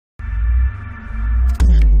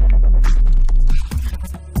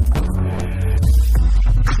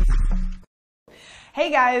Hey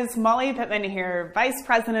guys, Molly Pittman here, Vice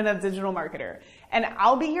President of Digital Marketer, and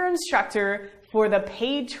I'll be your instructor for the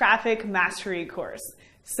Paid Traffic Mastery course.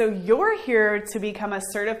 So you're here to become a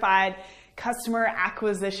certified customer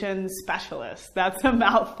acquisition specialist. That's a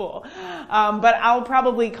mouthful, but I'll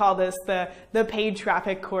probably call this the paid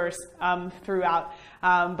traffic course throughout.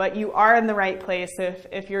 But you are in the right place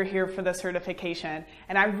if you're here for the certification.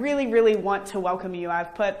 And I really want to welcome you.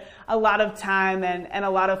 I've put a lot of time and a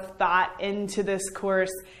lot of thought into this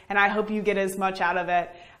course, and I hope you get as much out of it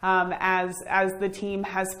as the team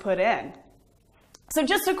has put in. So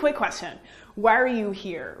just a quick question. Why are you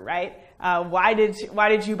here, right? Why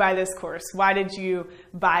did you buy this course? Why did you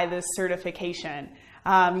buy this certification?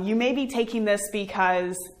 You may be taking this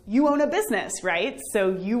because you own a business, right?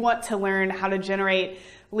 So you want to learn how to generate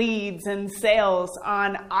leads and sales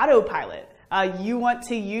on autopilot. You want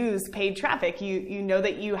to use paid traffic. You know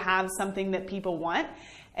that you have something that people want,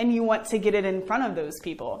 and you want to get it in front of those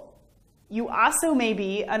people. You also may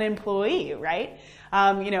be an employee, right?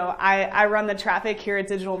 I run the traffic here at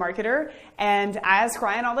Digital Marketer, and I ask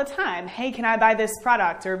Ryan all the time, hey, can I buy this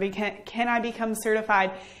product? Or can I become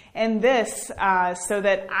certified in this so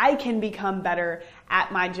that I can become better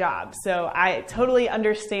at my job? So I totally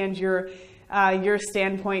understand your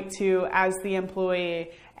standpoint too as the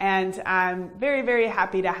employee, and I'm very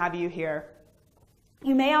happy to have you here.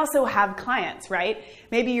 You may also have clients, right?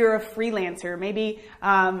 Maybe you're a freelancer.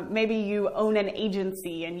 Maybe you own an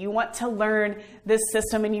agency and you want to learn this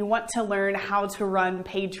system and you want to learn how to run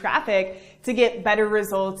paid traffic to get better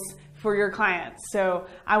results for your clients. So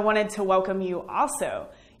I wanted to welcome you also.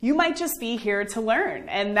 You might just be here to learn,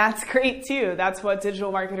 and that's great too. That's what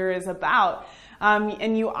Digital Marketer is about.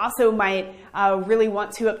 And you also might really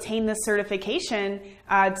want to obtain this certification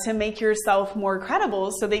to make yourself more credible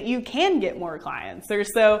so that you can get more clients or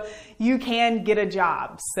so you can get a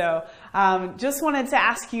job. So just wanted to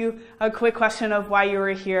ask you a quick question of why you were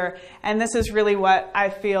here. And this is really what I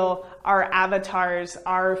feel our avatars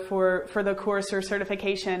are for the course or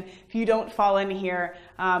certification. If you don't fall in here,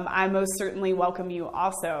 I most certainly welcome you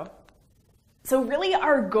also. So really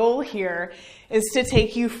our goal here is to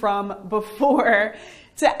take you from before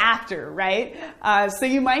to after, right? So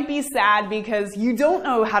you might be sad because you don't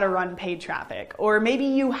know how to run paid traffic, or maybe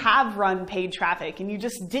you have run paid traffic and you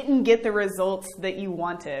just didn't get the results that you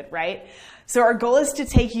wanted, right? So our goal is to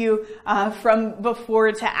take you from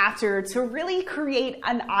before to after to really create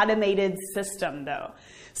an automated system though.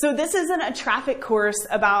 So this isn't a traffic course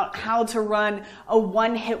about how to run a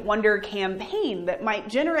one-hit wonder campaign that might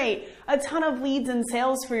generate a ton of leads and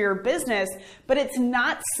sales for your business, but it's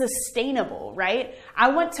not sustainable, right?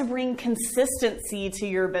 I want to bring consistency to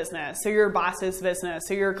your business, or your boss's business,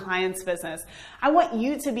 or your client's business. I want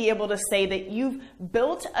you to be able to say that you've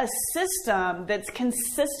built a system that's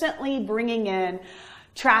consistently bringing in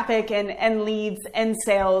traffic and leads and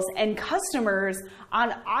sales and customers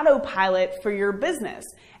on autopilot for your business.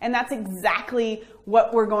 And that's exactly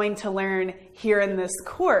what we're going to learn here in this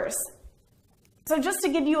course. So just to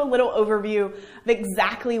give you a little overview of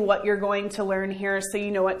exactly what you're going to learn here so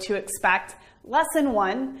you know what to expect. Lesson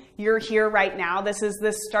 1, you're here right now. This is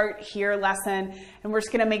the start here lesson, and we're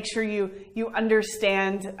just going to make sure you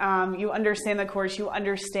understand the course, you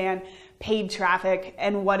understand paid traffic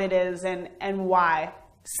and what it is and why.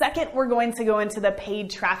 Second, we're going to go into the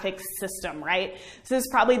paid traffic system, right? So this is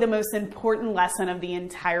probably the most important lesson of the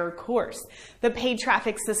entire course. The paid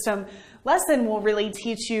traffic system lesson will really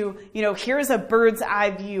teach you, here's a bird's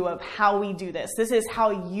eye view of how we do this. This is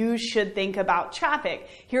how you should think about traffic.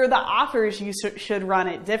 Here are the offers you should run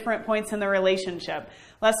at different points in the relationship.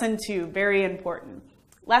 Lesson 2, very important.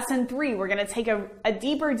 Lesson 3, we're going to take a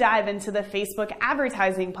deeper dive into the Facebook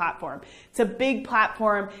advertising platform. It's a big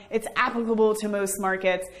platform. It's applicable to most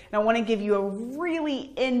markets. And I want to give you a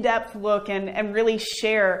really in-depth look and really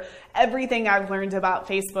share everything I've learned about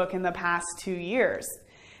Facebook in the past 2 years.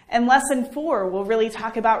 And lesson 4, we'll really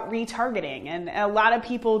talk about retargeting. And a lot of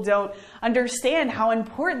people don't understand how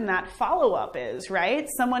important that follow-up is, right?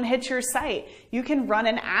 Someone hits your site, you can run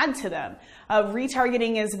an ad to them.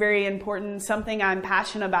 Retargeting is very important, something I'm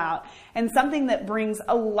passionate about, and something that brings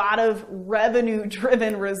a lot of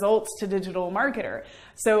revenue-driven results to Digital Marketer.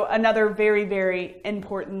 So another very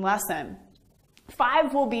important lesson.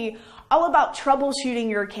 5 will be all about troubleshooting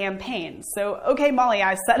your campaign. So, okay, Molly,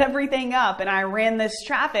 I set everything up and I ran this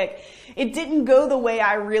traffic. It didn't go the way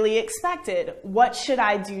I really expected. What should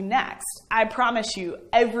I do next? I promise you,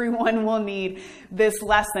 everyone will need this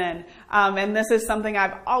lesson. And this is something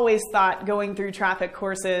I've always thought going through traffic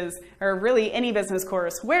courses, or really any business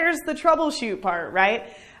course. Where's the troubleshoot part,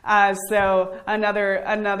 right? So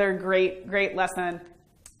another great lesson.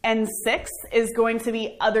 And 6 is going to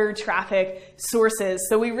be other traffic sources.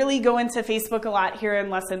 So we really go into Facebook a lot here in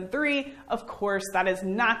lesson 3. Of course, that is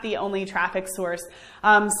not the only traffic source.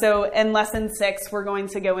 So in lesson 6, we're going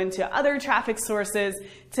to go into other traffic sources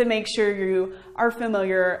to make sure you are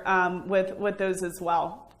familiar with those as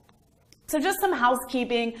well. So just some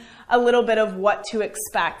housekeeping, a little bit of what to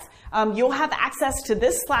expect. You'll have access to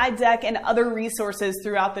this slide deck and other resources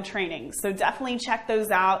throughout the training. So definitely check those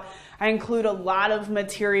out. I include a lot of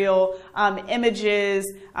material, images,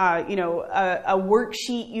 a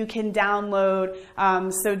worksheet you can download.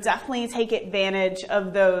 So definitely take advantage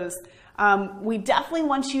of those. We definitely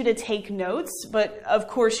want you to take notes, but of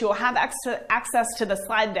course you'll have access to the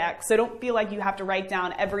slide deck. So don't feel like you have to write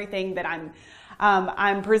down everything that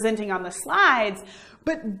I'm presenting on the slides.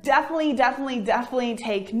 But definitely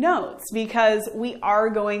take notes, because we are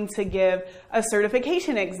going to give a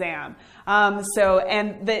certification exam. And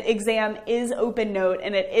the exam is open note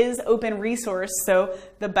and it is open resource. So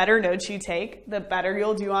the better notes you take, the better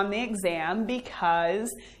you'll do on the exam,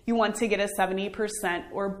 because you want to get a 70%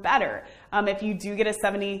 or better. If you do get a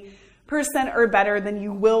 70% or better, then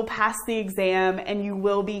you will pass the exam and you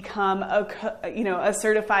will become a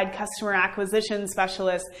certified customer acquisition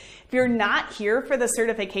specialist. If you're not here for the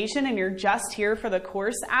certification and you're just here for the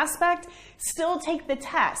course aspect, still take the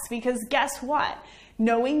test, because guess what?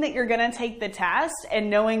 Knowing that you're going to take the test and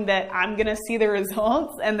knowing that I'm going to see the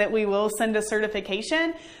results and that we will send a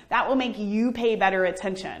certification, that will make you pay better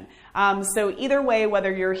attention. So either way,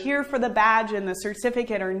 whether you're here for the badge and the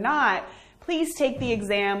certificate or not, please take the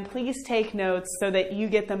exam, please take notes so that you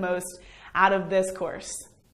get the most out of this course.